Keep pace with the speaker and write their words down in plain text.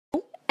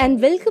and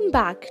welcome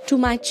back to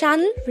my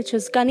channel, which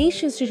is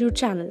Ganesh Institute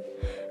channel.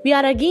 We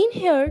are again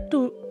here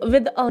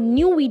with a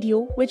new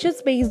video which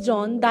is based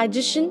on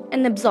digestion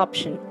and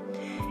absorption.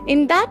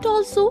 In that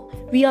also,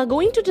 we are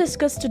going to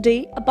discuss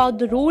today about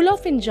the role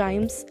of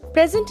enzymes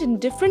present in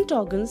different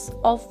organs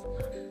of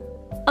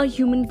a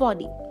human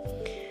body.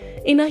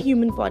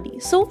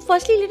 So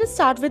firstly, let us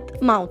start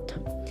with mouth.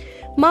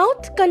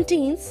 Mouth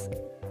contains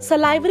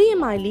salivary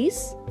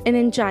amylase, an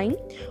enzyme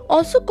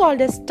also called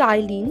as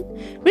ptyalin,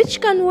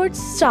 which converts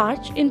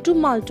starch into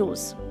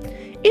maltose.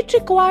 It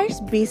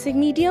requires basic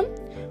medium,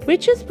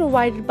 which is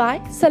provided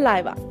by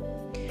saliva.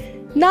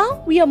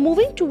 Now we are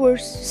moving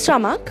towards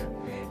stomach.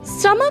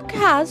 Stomach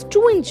has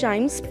two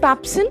enzymes,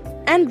 pepsin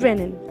and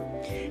renin.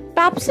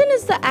 Pepsin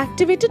is the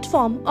activated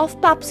form of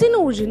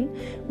pepsinogen,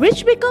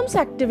 which becomes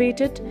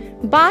activated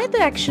by the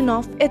action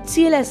of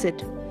HCl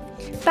acid.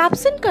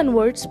 Pepsin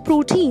converts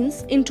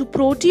proteins into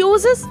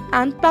proteoses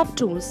and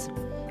peptones,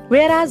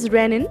 whereas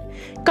renin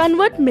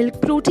converts milk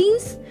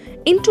proteins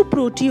into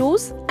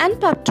proteose and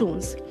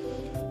peptones.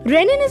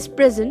 Renin is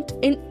present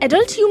in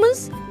adult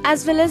humans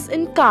as well as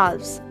in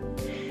calves.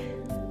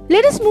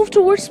 Let us move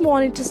towards small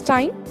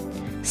intestine.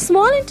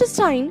 Small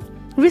intestine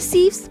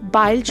receives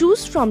bile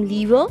juice from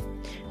liver,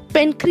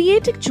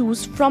 pancreatic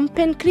juice from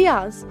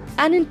pancreas,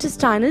 and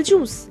intestinal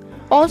juice,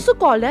 also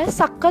called as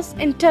succus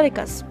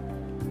entericus.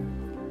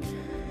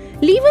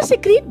 Liver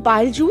secretes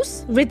bile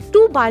juice with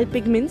two bile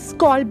pigments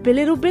called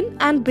bilirubin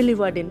and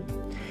biliverdin.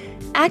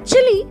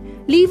 Actually,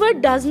 liver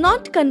does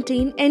not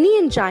contain any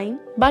enzyme,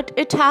 but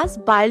it has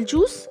bile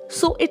juice,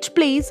 so it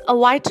plays a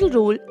vital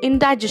role in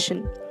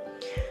digestion.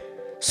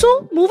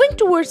 So, moving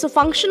towards the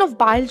function of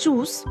bile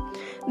juice,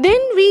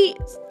 then we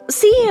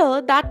see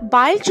here that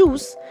bile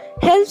juice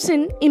helps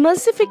in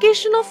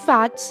emulsification of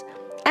fats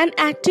and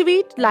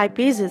activate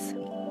lipases.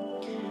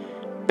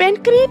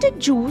 Pancreatic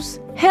juice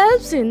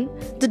helps in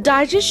the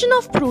digestion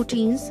of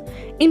proteins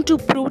into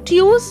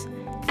proteose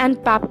and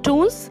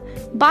peptones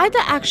by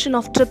the action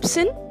of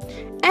trypsin,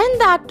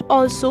 and that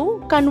also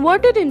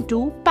converted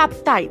into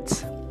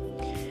peptides.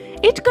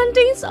 It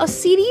contains a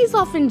series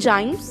of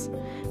enzymes.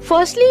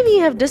 Firstly, we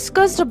have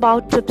discussed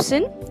about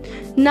trypsin.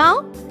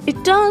 Now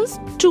it turns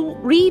to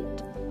read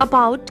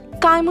about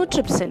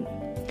chymotrypsin.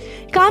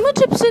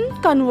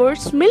 Chymotrypsin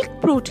converts milk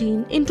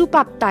protein into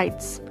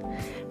peptides.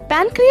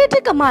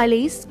 Pancreatic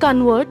amylase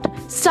converts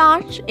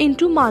starch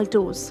into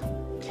maltose.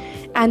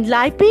 And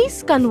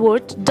lipase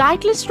converts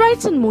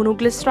diglycerides and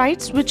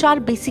monoglycerides, which are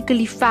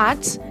basically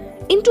fats,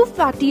 into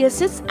fatty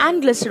acids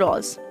and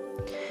glycerols.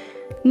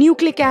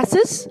 Nucleic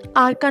acids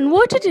are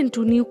converted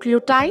into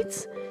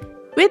nucleotides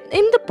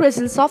within the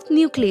presence of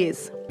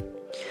nuclease.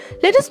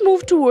 Let us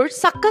move towards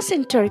succus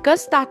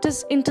entericus, that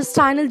is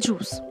intestinal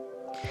juice.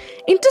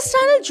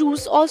 Intestinal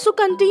juice also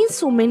contains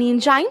so many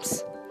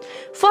enzymes.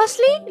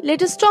 Firstly,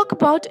 let us talk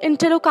about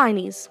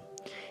enterokinase.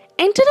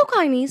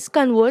 Enterokinase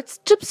converts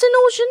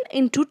trypsinogen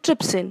into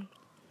trypsin.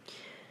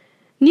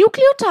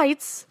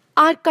 Nucleotides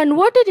are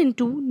converted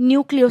into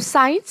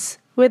nucleosides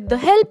with the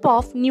help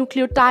of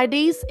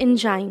nucleotidase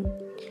enzyme.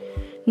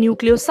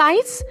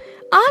 Nucleosides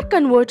are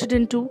converted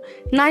into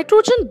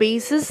nitrogen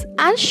bases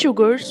and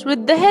sugars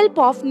with the help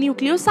of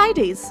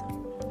nucleosidase.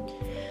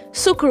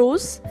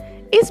 Sucrose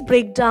is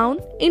break down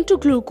into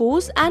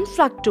glucose and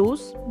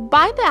fructose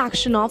by the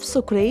action of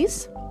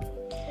sucrase.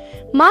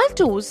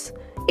 Maltose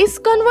is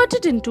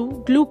converted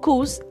into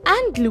glucose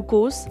and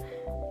glucose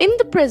in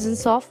the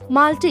presence of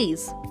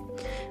maltase,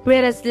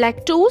 whereas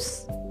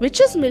lactose, which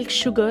is milk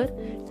sugar,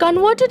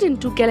 converted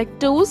into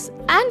galactose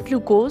and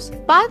glucose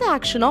by the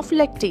action of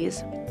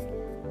lactase.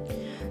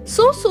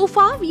 So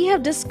far we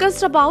have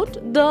discussed about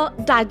the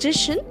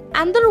digestion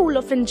and the role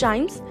of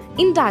enzymes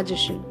in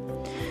digestion.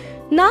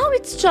 Now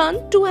it's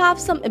turn to have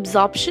some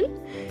absorption.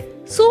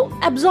 So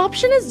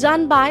absorption is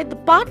done by the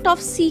part of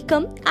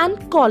cecum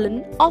and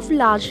colon of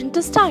large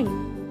intestine.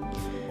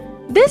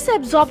 This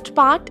absorbed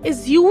part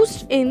is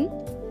used in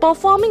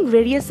performing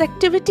various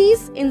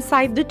activities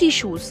inside the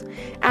tissues,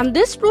 and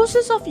this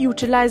process of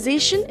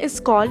utilization is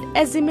called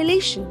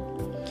assimilation.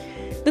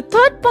 The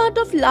third part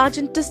of large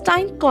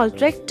intestine,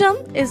 called rectum,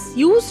 is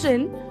used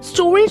in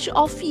storage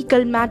of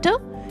fecal matter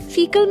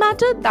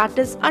that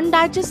is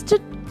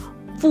undigested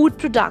food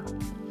products.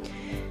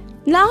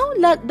 Now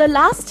the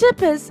last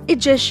step is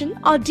egestion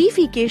or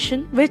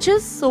defecation, which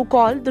is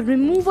so-called the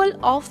removal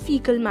of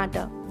fecal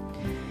matter.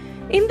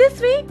 In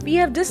this way, we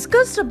have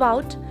discussed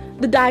about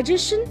the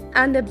digestion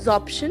and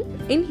absorption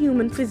in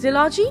human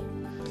physiology.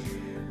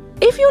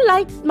 If you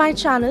like my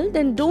channel,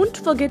 then don't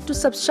forget to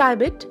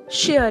subscribe it,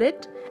 share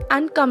it,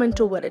 and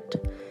comment over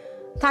it.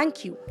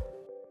 Thank you.